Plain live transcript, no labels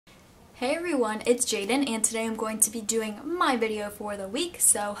Hey everyone, it's Jaedyn, and today I'm going to be doing my video for the week,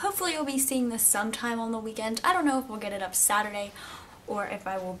 so hopefully you'll be seeing this sometime on the weekend. I don't know if we'll get it up Saturday or if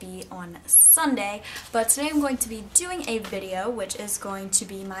I will be on Sunday, but today I'm going to be doing a video which is going to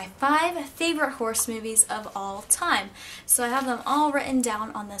be my 5 favorite horse movies of all time. So I have them all written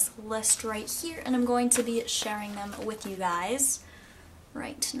down on this list right here, and I'm going to be sharing them with you guys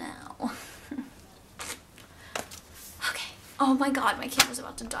right now. Okay. Oh my god, my camera's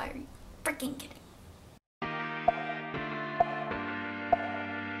about to die. Are you freaking kidding?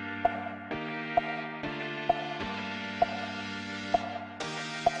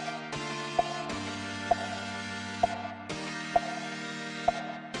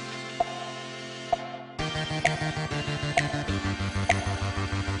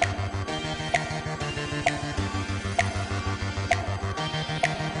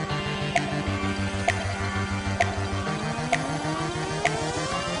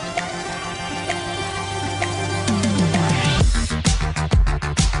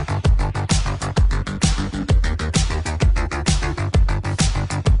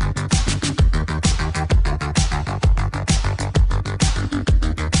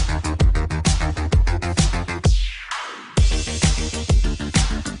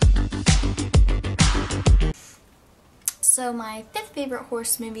 So my 5th favorite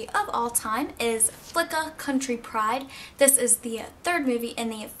horse movie of all time is Flicka Country Pride. This is the 3rd movie in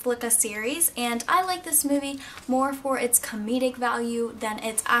the Flicka series, and I like this movie more for its comedic value than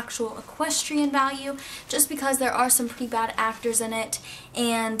its actual equestrian value, just because there are some pretty bad actors in it,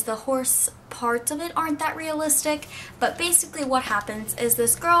 and the horse parts of it aren't that realistic. But basically what happens is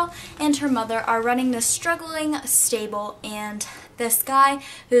this girl and her mother are running this struggling stable, and this guy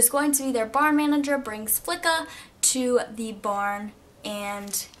who's going to be their barn manager brings Flicka to the barn,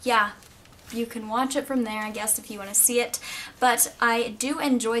 and yeah, you can watch it from there, I guess, if you want to see it. But I do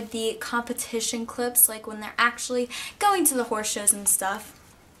enjoy the competition clips, like when they're actually going to the horse shows and stuff.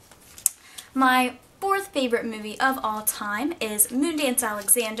 My 4th favorite movie of all time is Moondance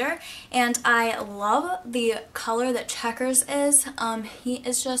Alexander, and I love the color that Checkers is. He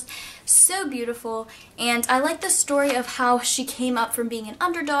is just so beautiful, and I like the story of how she came up from being an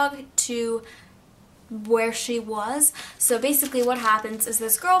underdog to where she was. So basically what happens is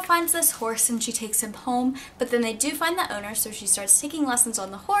this girl finds this horse and she takes him home, but then they do find the owner, so she starts taking lessons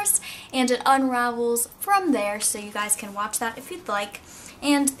on the horse, and it unravels from there, so you guys can watch that if you'd like.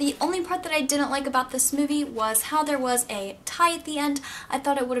 And the only part that I didn't like about this movie was how there was a tie at the end. I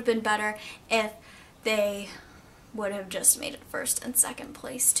thought it would have been better if they would have just made it 1st and 2nd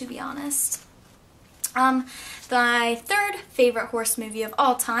place, to be honest. My 3rd favorite horse movie of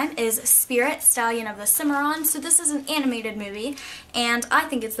all time is Spirit, Stallion of the Cimarron. So this is an animated movie, and I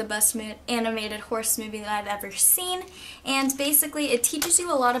think it's the best animated horse movie that I've ever seen. And basically it teaches you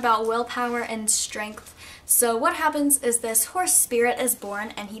a lot about willpower and strength. So what happens is this horse Spirit is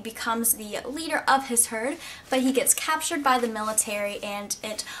born, and he becomes the leader of his herd, but he gets captured by the military, and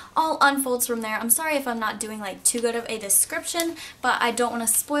it all unfolds from there. I'm sorry if I'm not doing like too good of a description, but I don't want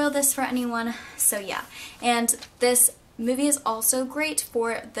to spoil this for anyone, so yeah. And this movie is also great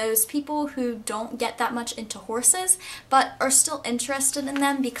for those people who don't get that much into horses but are still interested in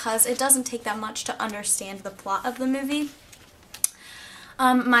them, because it doesn't take that much to understand the plot of the movie.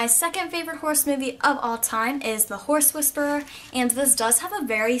 My 2nd favorite horse movie of all time is The Horse Whisperer, and this does have a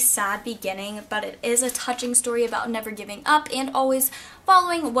very sad beginning, but it is a touching story about never giving up and always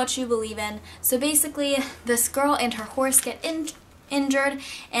following what you believe in. So basically, this girl and her horse get injured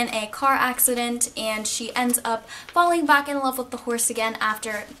in a car accident, and she ends up falling back in love with the horse again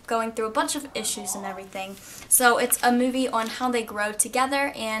after going through a bunch of issues and everything. So it's a movie on how they grow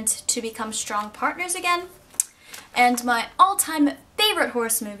together and to become strong partners again. And my all-time favorite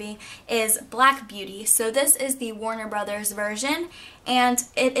horse movie is Black Beauty. So this is the Warner Brothers version, and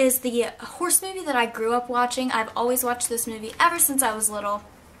it is the horse movie that I grew up watching. I've always watched this movie ever since I was little.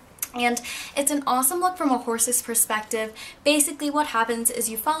 And it's an awesome look from a horse's perspective. Basically what happens is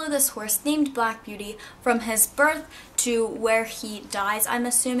you follow this horse named Black Beauty from his birth to where he dies, I'm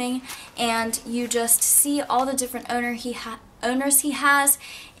assuming, and you just see all the different owners he has,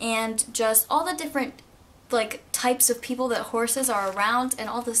 and just all the different like types of people that horses are around and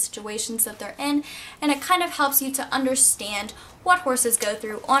all the situations that they're in, and it kind of helps you to understand what horses go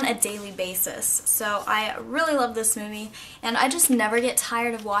through on a daily basis. So I really love this movie, and I just never get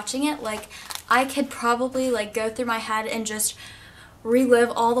tired of watching it. Like, I could probably like go through my head and just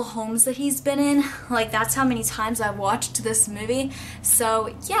relive all the homes that he's been in. Like, that's how many times I've watched this movie.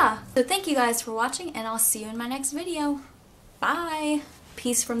 So yeah, so thank you guys for watching, and I'll see you in my next video. Bye.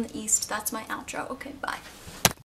 Peace from the East. That's my outro. Okay, bye.